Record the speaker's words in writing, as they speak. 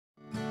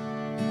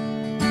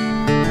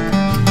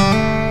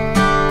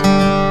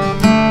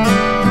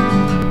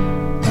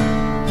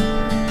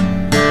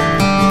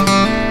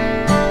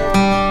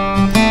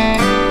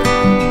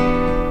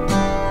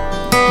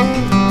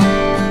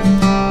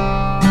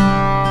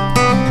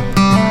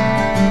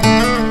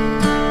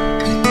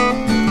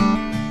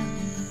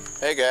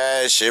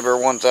guys, Shaber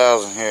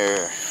 1000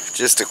 here.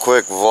 Just a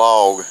quick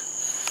vlog.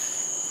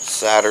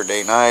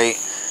 Saturday night,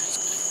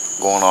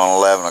 going on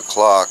 11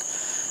 o'clock.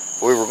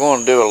 We were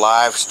going to do a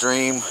live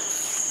stream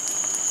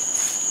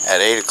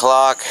at 8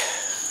 o'clock,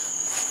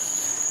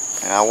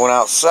 and I went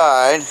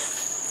outside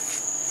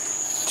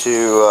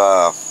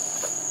to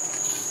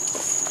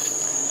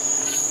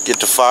get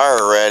the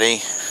fire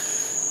ready,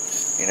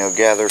 you know,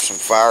 gather some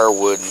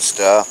firewood and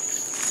stuff.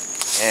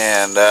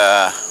 And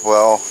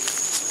well,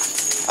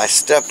 I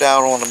stepped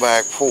out on the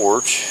back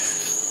porch,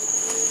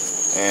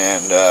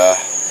 and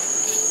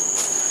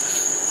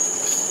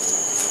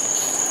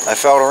I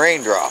felt a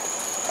raindrop.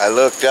 I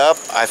looked up,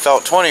 I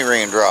felt 20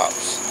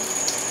 raindrops,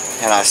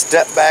 and I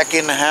stepped back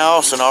in the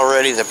house, and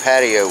already the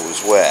patio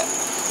was wet.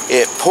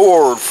 It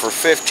poured for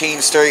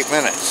 15 straight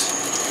minutes.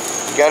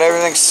 Got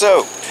everything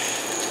soaked.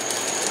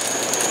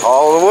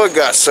 All the wood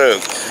got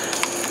soaked.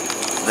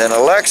 Then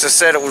Alexa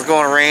said it was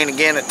going to rain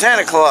again at 10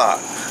 o'clock.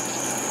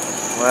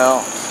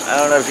 Well, I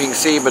don't know if you can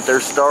see, but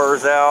there's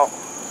stars out.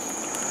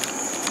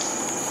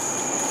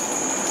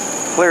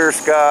 Clear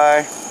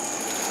sky.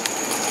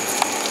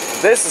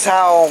 This is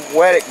how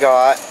wet it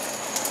got.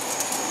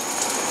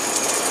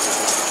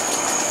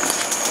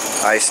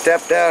 I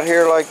stepped out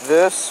here like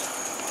this.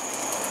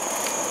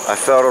 I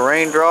felt a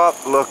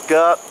raindrop, looked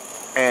up,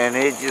 and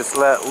it just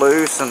let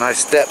loose, and I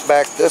stepped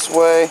back this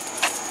way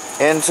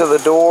into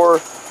the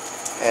door,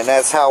 and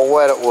that's how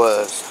wet it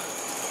was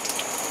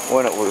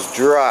when it was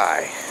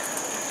dry.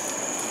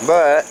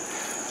 But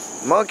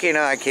Monkey and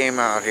I came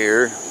out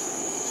here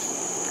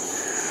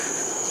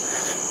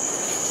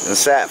and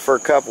sat for a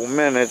couple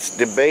minutes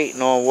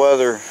debating on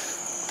whether,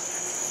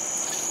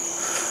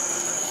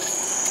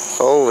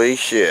 holy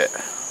shit,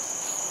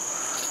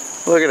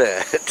 look at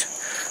that.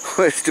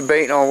 We was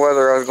debating on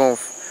whether I was going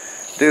to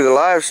do the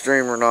live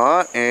stream or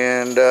not,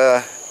 and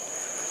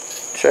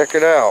check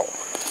it out.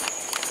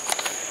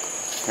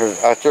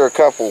 I threw a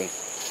couple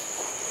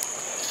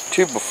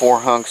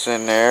 2x4 hunks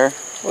in there.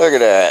 Look at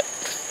that.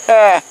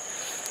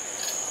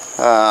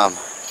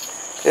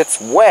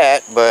 It's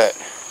wet, but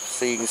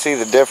so you can see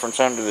the difference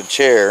under the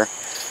chair.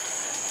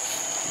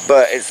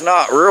 But it's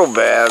not real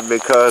bad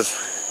because,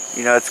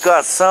 you know, it's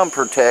got some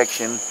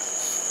protection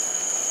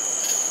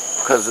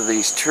because of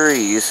these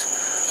trees.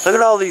 Look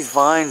at all these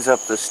vines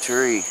up this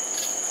tree.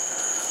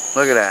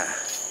 Look at that.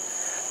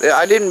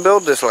 I didn't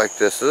build this like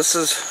this. This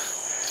is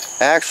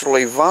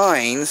actually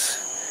vines,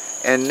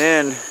 and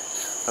then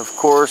of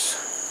course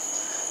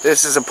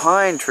this is a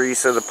pine tree,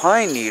 so the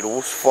pine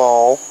needles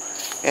fall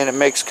and it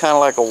makes kind of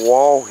like a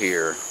wall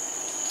here.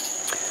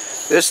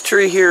 This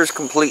tree here is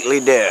completely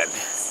dead.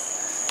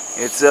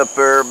 It's up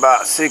there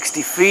about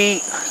 60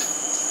 feet,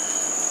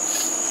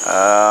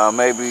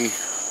 maybe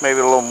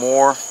a little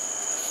more.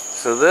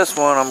 So this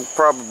one I'm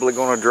probably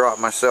going to drop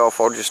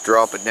myself. I'll just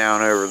drop it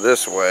down over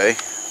this way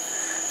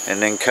and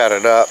then cut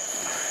it up.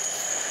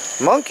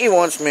 Monkey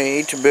wants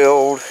me to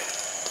build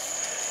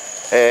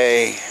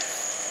a,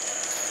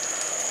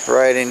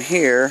 right in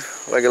here,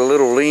 like a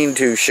little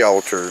lean-to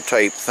shelter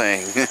type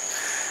thing.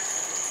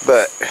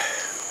 But,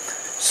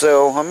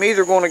 so I'm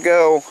either going to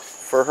go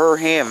for her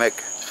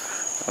hammock,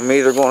 I'm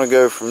either going to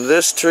go from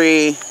this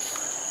tree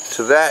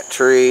to that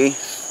tree,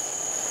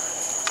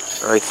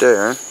 right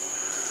there,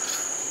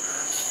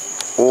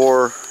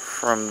 or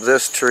from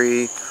this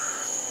tree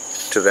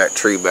to that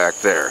tree back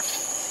there.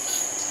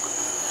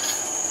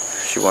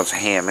 She wants a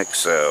hammock,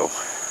 so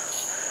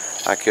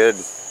I could.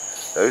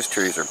 Those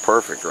trees are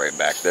perfect right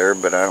back there,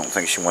 but I don't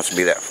think she wants to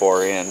be that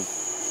far in.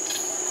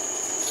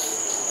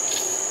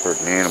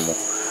 Hurt an animal.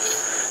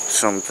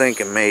 So I'm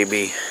thinking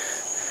maybe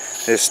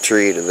this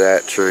tree to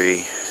that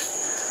tree.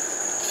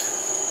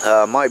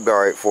 Might be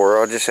alright for her.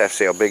 I'll just have to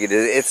see how big it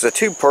is. It's a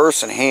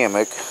 2-person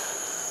hammock.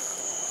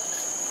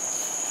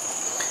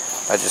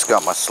 I just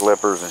got my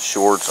slippers and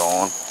shorts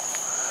on.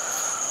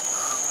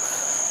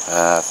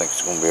 I think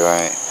it's going to be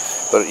alright.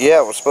 But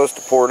yeah, it was supposed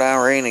to pour down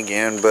rain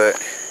again,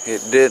 but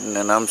it didn't,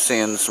 and I'm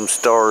seeing some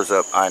stars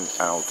up. I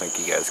don't think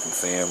you guys can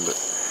see them, but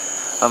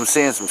I'm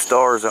seeing some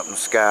stars up in the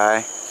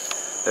sky.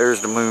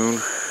 There's the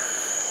moon.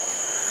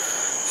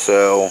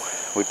 So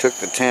we took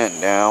the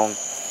tent down.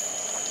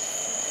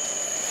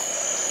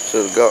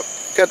 So we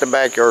got the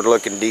backyard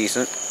looking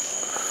decent.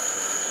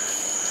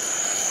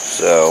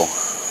 So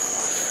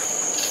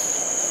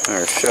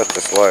I'll shut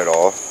this light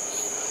off.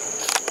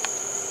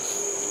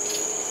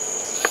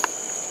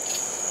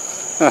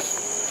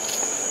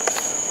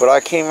 But I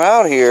came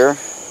out here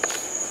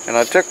and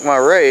I took my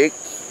rake.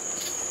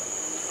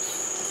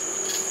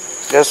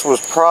 This was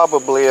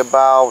probably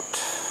about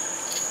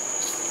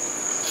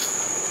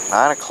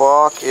 9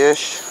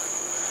 o'clock-ish,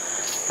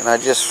 and I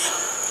just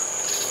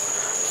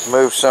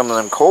moved some of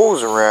them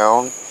coals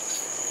around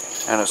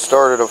and it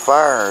started a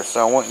fire.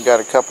 So I went and got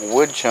a couple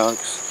wood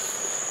chunks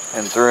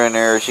and threw in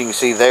there. As you can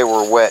see, they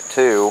were wet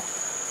too.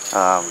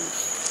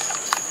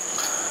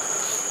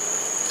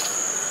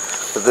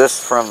 But this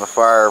is from the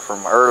fire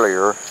from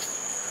earlier,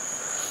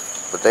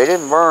 but they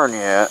didn't burn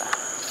yet.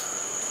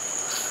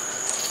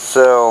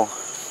 So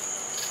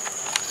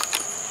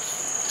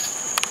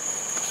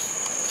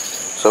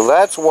So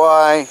that's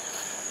why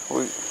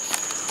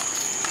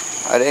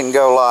I didn't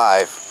go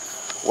live.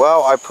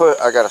 Well, I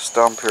got a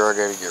stump here I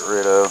gotta get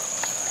rid of.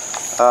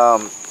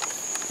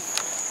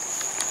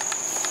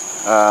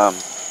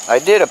 I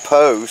did a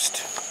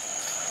post,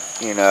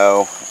 you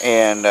know,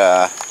 and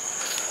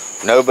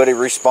nobody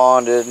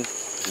responded.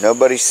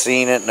 Nobody's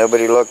seen it.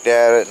 Nobody looked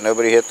at it.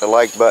 Nobody hit the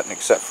like button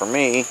except for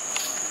me.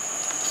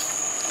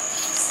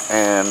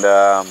 And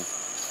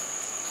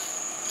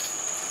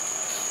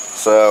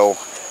so,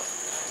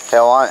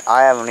 hell,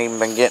 I haven't even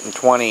been getting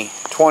 20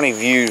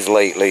 views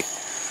lately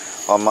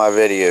on my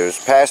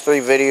videos. Past 3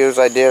 videos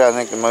I did, I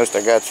think the most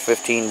I got is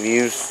 15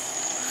 views.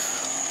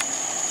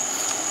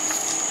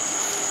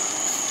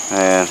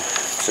 And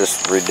it's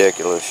just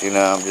ridiculous, you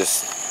know. I'm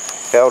just,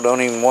 hell,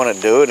 don't even want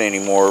to do it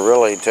anymore,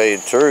 really, to tell you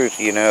the truth.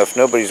 You know, if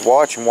nobody's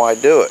watching, why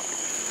do it?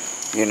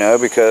 You know,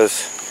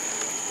 because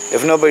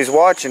if nobody's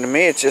watching, to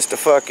me, it's just a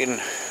fucking,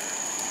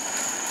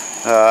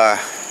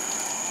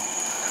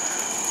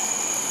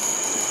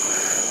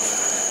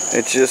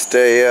 it's just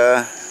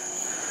a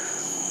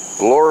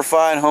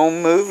glorified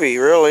home movie,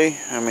 really.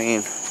 I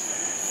mean,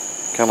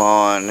 come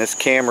on, this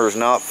camera's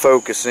not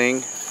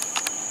focusing.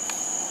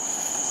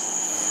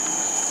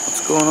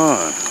 What's going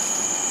on?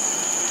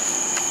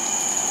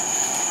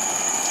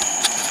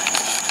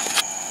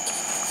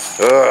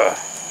 Ugh.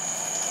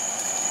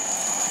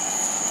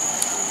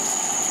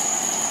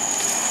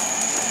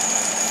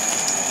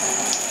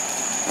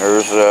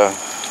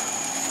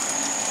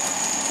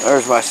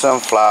 There's my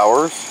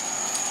sunflowers.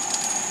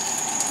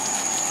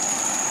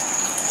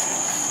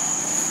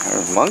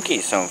 There's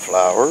monkey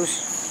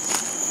sunflowers.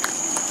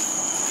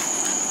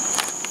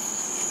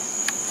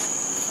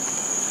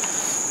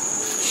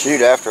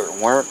 Shoot, after it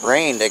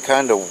rained, they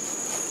kind of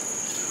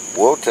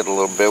wilted a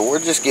little bit. We're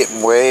just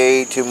getting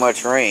way too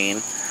much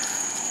rain.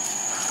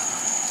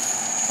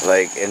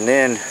 Like, and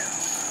then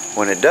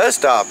when it does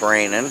stop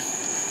raining,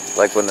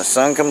 like when the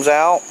sun comes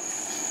out,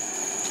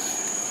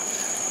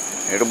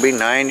 it'll be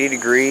 90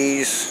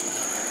 degrees,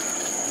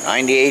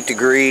 98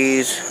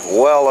 degrees,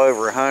 well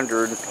over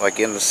 100, like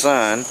in the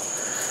sun.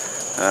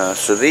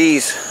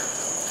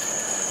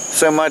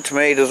 So my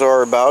tomatoes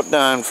are about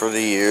done for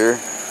the year.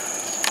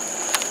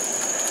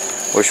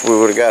 Wish we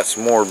would have got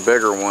some more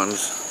bigger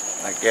ones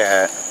like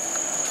that.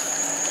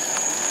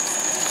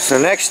 So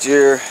next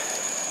year,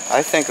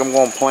 I think I'm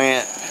going to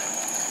plant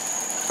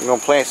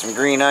some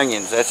green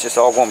onions. That's just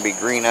all going to be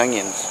green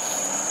onions.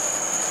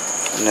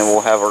 And then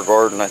we'll have our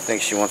garden. I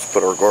think she wants to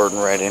put our garden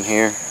right in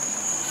here.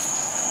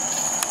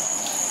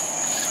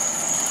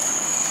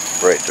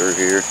 Right through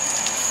here.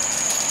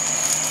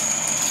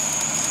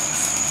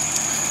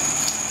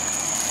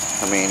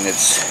 I mean,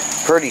 it's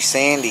pretty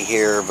sandy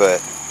here,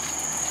 but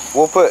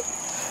we'll put,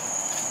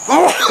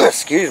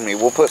 excuse me,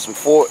 we'll put some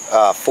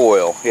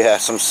foil. Yeah,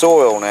 some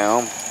soil now.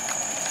 And,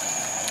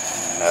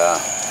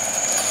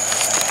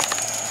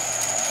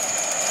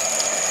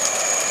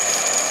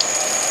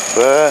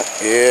 but,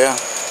 yeah.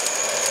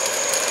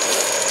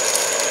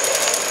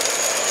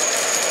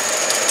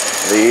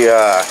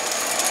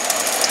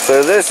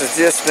 So this is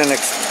just an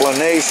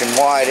explanation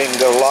why I didn't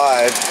go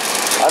live.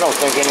 I don't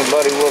think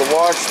anybody would have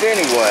watched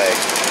anyway.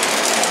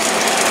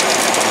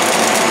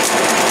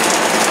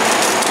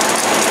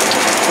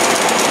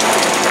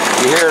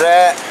 You hear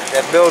that?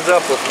 That builds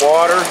up with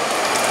water.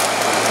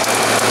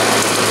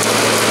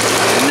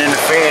 And then the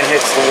fan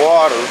hits the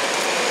water.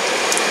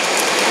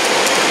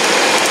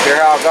 Hear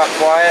how it got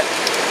quiet?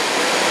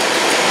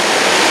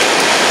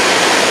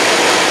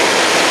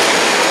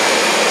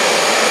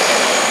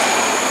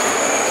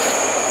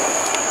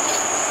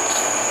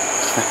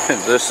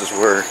 This is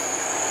where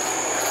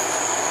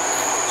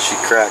she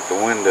cracked the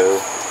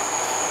window.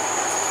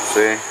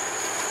 See?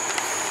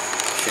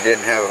 She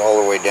didn't have it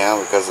all the way down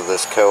because of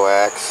this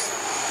coax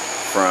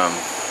from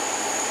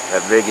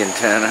that big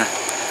antenna.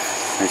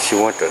 And she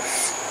went to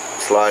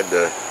slide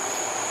the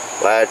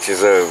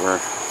latches over,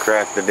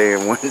 crack the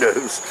damn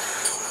windows.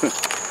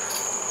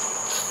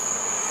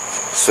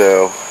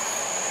 So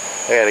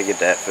I gotta get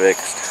that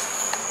fixed.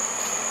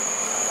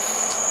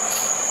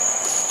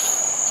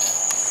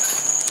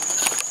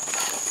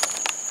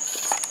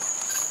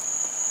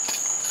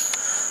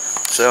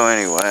 So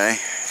anyway,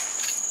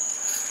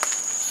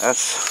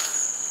 that's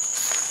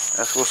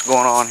what's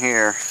going on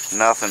here.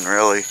 Nothing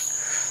really.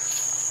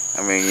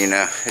 I mean, you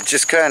know, it's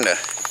just kind of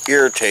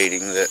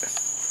irritating that.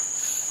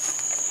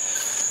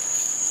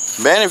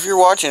 Ben, if you're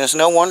watching, it's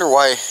no wonder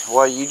why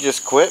you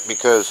just quit,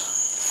 because,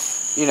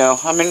 you know,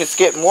 I mean, it's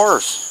getting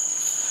worse.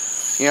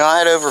 You know, I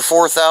had over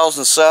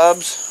 4,000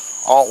 subs.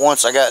 All at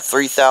once I got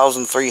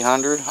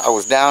 3,300. I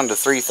was down to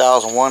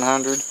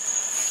 3,100.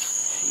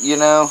 You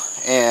know,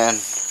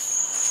 and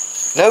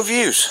no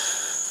views.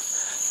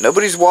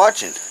 Nobody's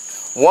watching.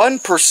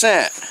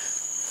 1%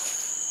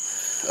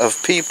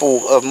 of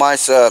people of my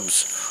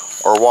subs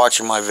are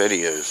watching my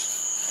videos.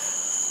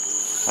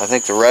 I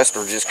think the rest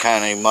are just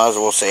kind of, you might as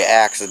well say,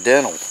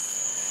 accidental.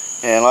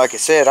 And like I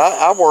said,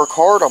 I work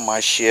hard on my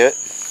shit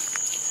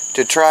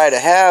to try to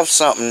have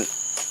something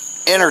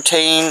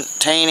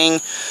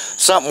entertaining,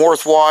 something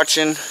worth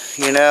watching,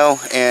 you know,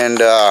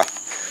 and our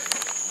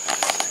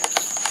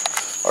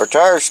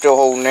tire's still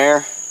holding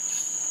there.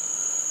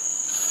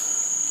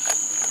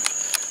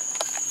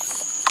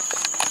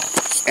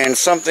 And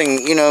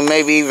something, you know,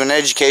 maybe even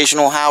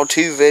educational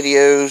how-to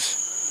videos.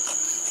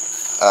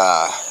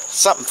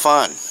 Something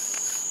fun.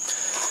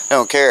 I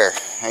don't care.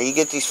 Now you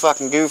get these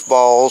fucking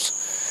goofballs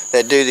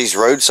that do these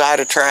roadside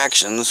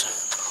attractions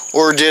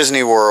or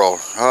Disney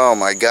World. Oh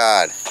my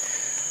God.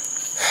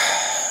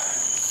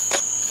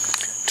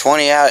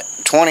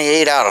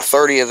 28 out of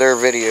 30 of their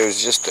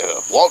videos just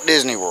Walt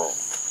Disney World.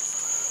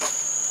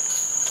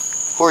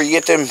 Or you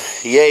get them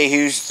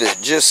yahoos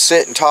that just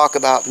sit and talk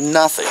about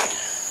nothing.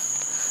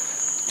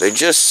 They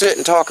just sit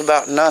and talk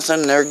about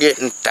nothing. They're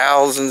getting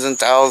thousands and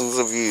thousands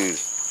of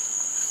views.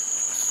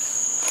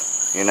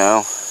 You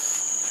know,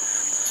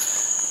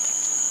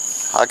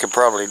 I could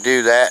probably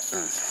do that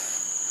and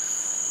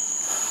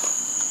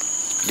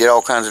get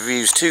all kinds of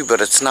views too,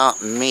 but it's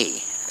not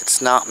me.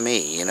 It's not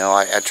me. You know,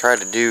 I try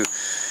to do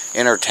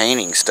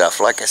entertaining stuff.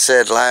 Like I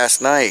said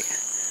last night,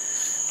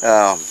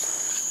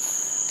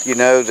 you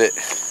know, that,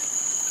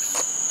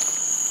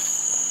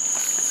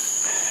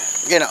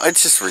 you know,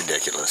 it's just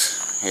ridiculous,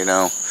 you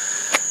know.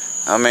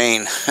 I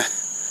mean,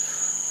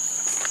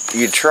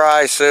 you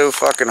try so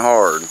fucking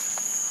hard,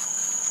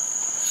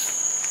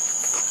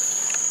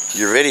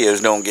 your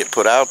videos don't get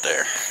put out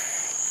there.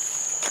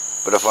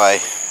 But if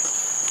I,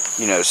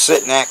 you know,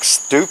 sit and act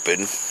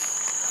stupid,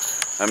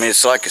 I mean,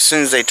 it's like as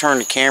soon as they turn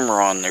the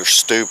camera on, they're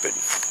stupid,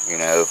 you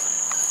know.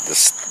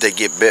 They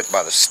get bit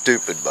by the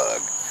stupid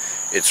bug.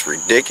 It's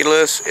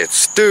ridiculous, it's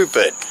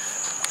stupid.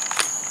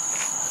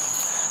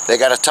 They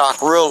gotta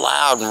talk real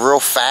loud and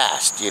real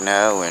fast, you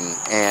know, and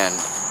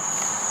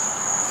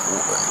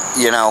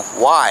you know,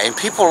 why? And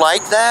people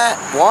like that?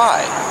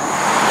 Why?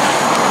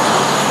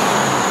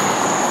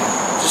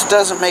 It just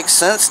doesn't make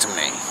sense to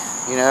me,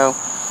 you know.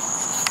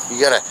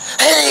 You gotta,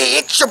 hey,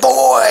 it's your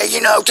boy,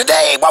 you know,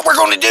 today what we're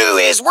gonna do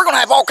is we're gonna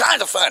have all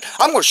kinds of fun.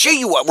 I'm gonna show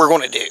you what we're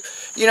gonna do,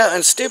 you know,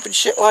 and stupid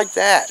shit like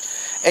that.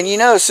 And you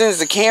know, as soon as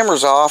the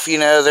camera's off, you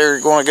know, they're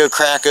gonna go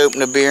crack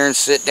open a beer and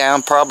sit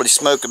down, probably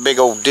smoke a big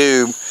old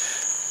doob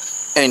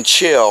and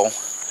chill.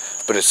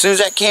 But as soon as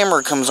that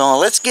camera comes on,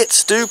 let's get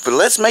stupid.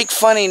 Let's make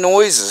funny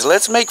noises.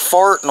 Let's make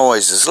fart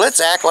noises. Let's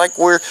act like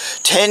we're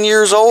 10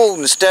 years old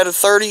instead of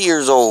 30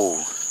 years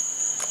old.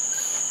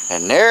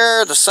 And there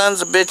are the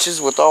sons of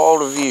bitches with all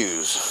the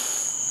views.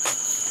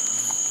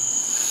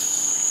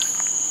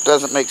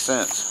 Doesn't make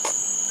sense.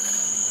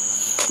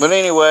 But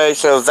anyway,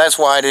 so that's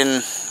why I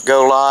didn't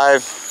go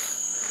live.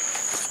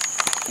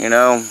 You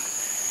know,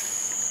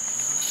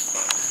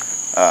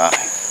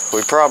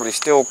 we probably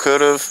still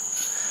could have.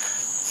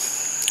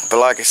 But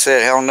like I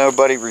said, hell,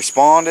 nobody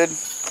responded.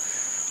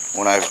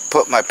 When I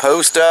put my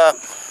post up,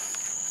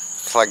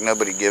 it's like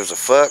nobody gives a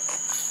fuck.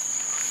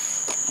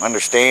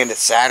 Understand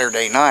it's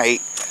Saturday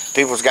night.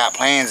 People's got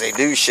plans, they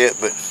do shit,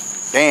 but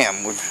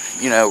damn,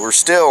 you know, we're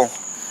still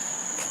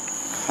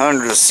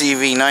under the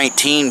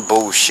CV-19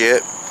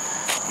 bullshit,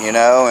 you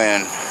know,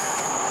 and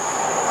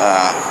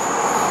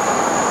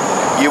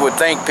you would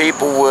think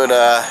people would,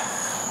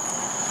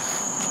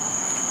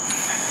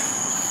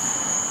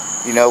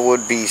 you know,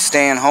 would be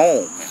staying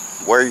home.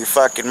 Wear your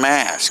fucking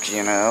mask,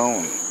 you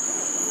know. And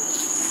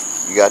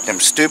you got them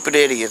stupid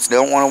idiots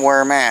don't want to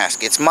wear a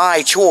mask. It's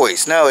my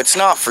choice. No, it's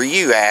not for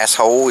you,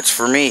 asshole. It's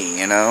for me,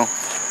 you know.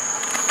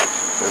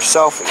 They're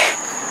selfish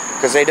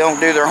because they don't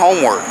do their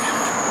homework.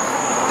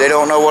 They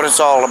don't know what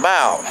it's all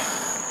about.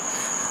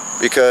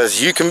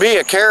 Because you can be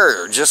a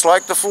carrier just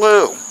like the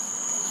flu.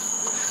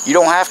 You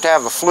don't have to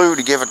have the flu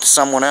to give it to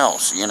someone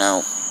else, you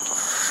know.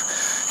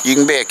 You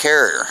can be a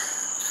carrier.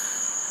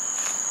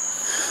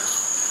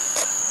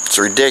 It's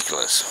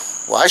ridiculous.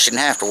 Well, I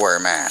shouldn't have to wear a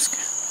mask.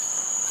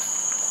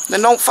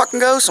 Then don't fucking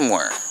go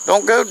somewhere.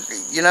 Don't go,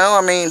 you know,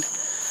 I mean,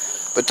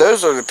 but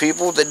those are the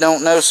people that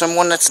don't know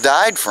someone that's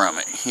died from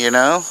it, you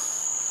know.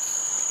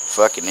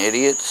 Fucking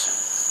idiots.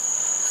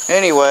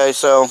 Anyway,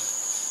 so,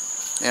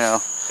 you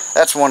know,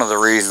 that's one of the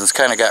reasons.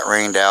 Kind of got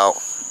rained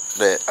out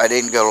that I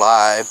didn't go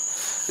live.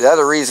 The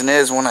other reason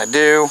is when I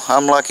do,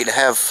 I'm lucky to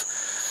have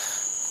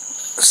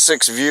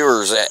 6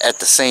 viewers at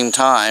the same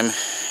time,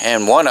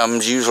 and one of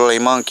them's usually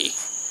a monkey.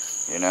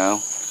 You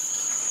know,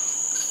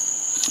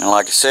 and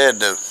like I said,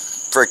 the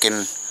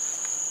freaking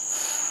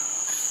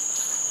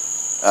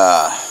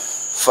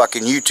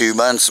fucking YouTube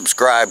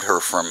unsubscribed her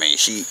from me.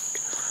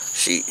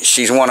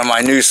 She's one of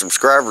my new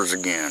subscribers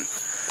again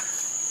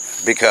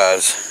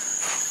because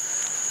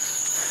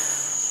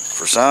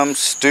for some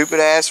stupid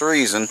ass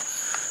reason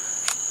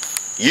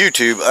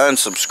YouTube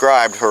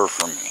unsubscribed her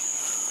from me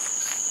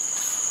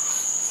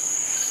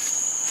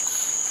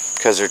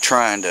because they're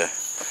trying to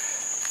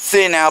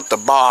thin out the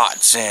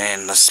bots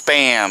and the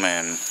spam.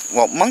 And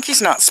well,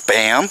 Monkey's not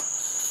spam.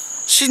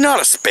 She's not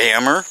a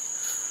spammer.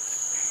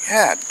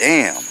 God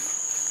damn,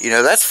 you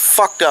know, that's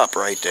fucked up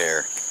right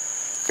there,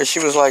 because she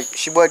was like,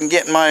 she wasn't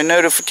getting my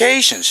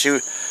notifications. She,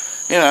 you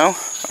know,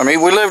 I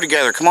mean, we live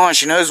together, come on,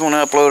 she knows when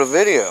I upload a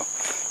video.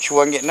 She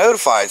wasn't getting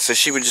notified, so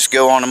she would just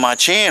go onto my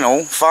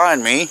channel,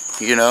 find me,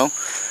 you know,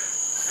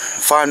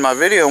 find my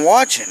video and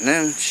watch it. And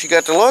then she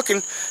got to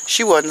looking,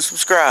 she wasn't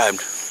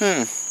subscribed.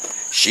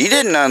 She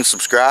didn't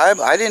unsubscribe.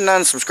 I didn't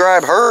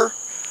unsubscribe her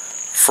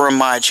from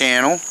my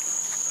channel.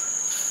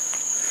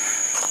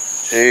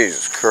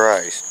 Jesus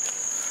Christ.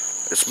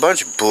 It's a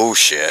bunch of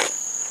bullshit.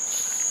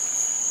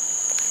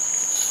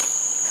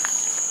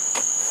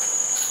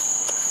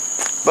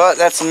 But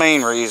that's the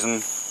main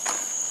reason.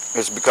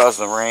 It's because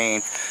of the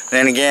rain.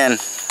 Then again,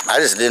 I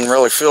just didn't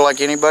really feel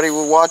like anybody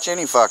would watch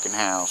any fucking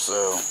house.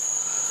 So,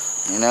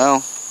 you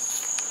know.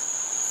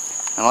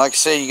 And like I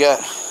said, you got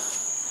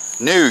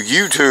new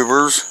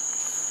YouTubers,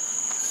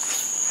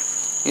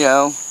 you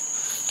know,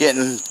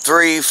 getting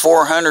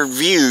 300-400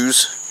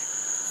 views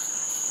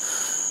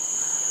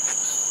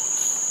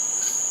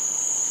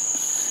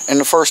in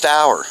the first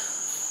hour.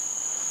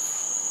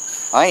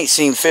 I ain't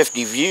seen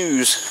 50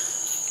 views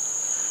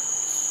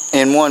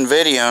in one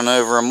video in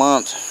over a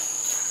month.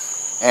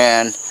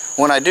 And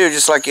when I do,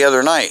 just like the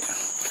other night,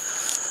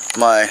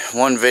 my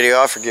one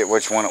video, I forget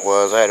which one it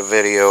was, I had a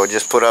video I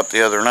just put up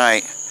the other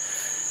night,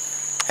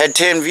 had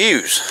 10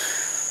 views.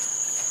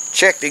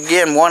 Checked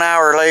again 1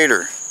 hour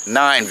later,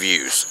 9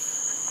 views.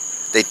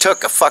 They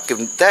took a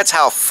fucking, that's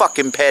how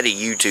fucking petty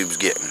YouTube's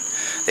getting.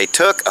 They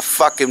took a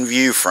fucking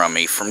view from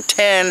me from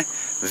 10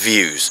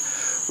 views.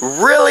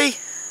 Really?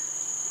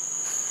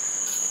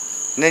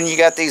 And then you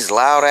got these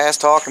loud ass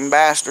talking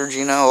bastards,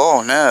 you know.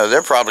 Oh no,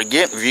 they're probably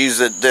getting views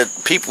that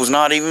people's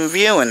not even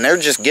viewing. They're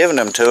just giving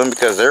them to them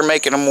because they're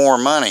making them more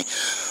money.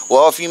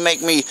 Well, if you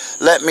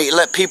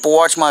let people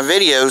watch my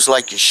videos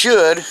like you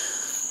should,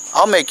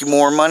 I'll make you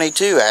more money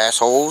too,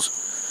 assholes.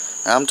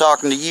 And I'm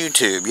talking to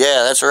YouTube.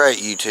 Yeah, that's right,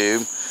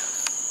 YouTube.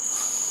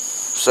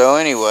 So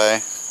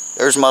anyway,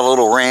 there's my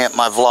little rant,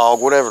 my vlog,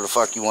 whatever the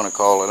fuck you want to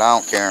call it. I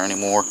don't care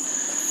anymore.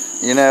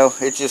 You know,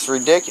 it's just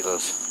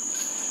ridiculous.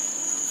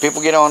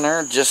 People get on there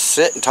and just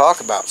sit and talk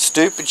about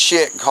stupid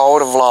shit and call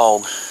it a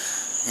vlog.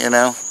 You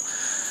know?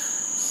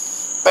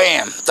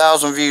 Bam!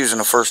 1,000 views in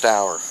the first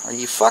hour. Are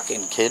you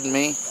fucking kidding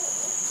me?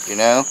 You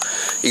know?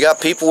 You got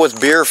people with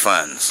beer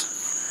funds.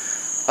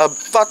 A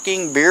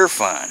fucking beer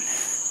fund.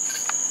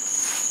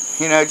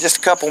 You know, just a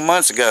couple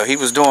months ago, he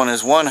was doing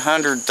his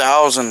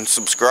 100,000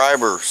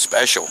 subscriber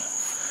special.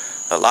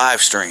 A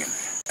live stream.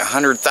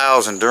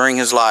 100,000 during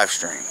his live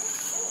stream.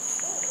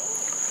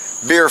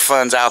 Beer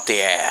funds out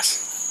the ass.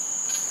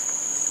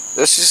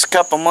 This is just a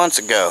couple months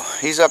ago.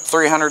 He's up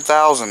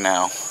 300,000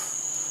 now.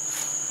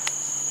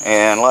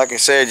 And like I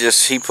said,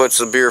 just he puts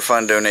the beer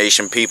fund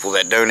donation, people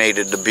that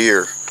donated the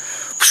beer.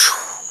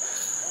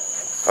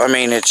 I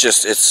mean, it's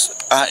just,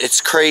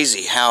 it's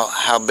crazy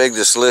how big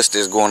this list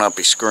is going up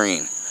his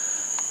screen.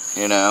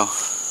 You know?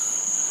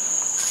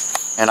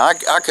 And I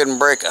couldn't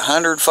break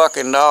 $100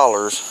 fucking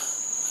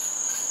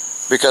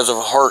because of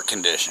a heart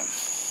condition.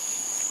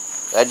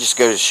 That just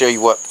goes to show you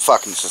what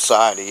fucking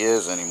society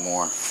is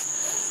anymore.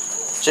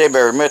 J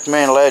Berry, Myth,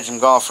 Man, Legend,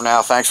 gone for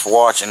now. Thanks for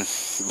watching.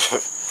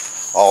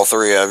 All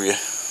three of you.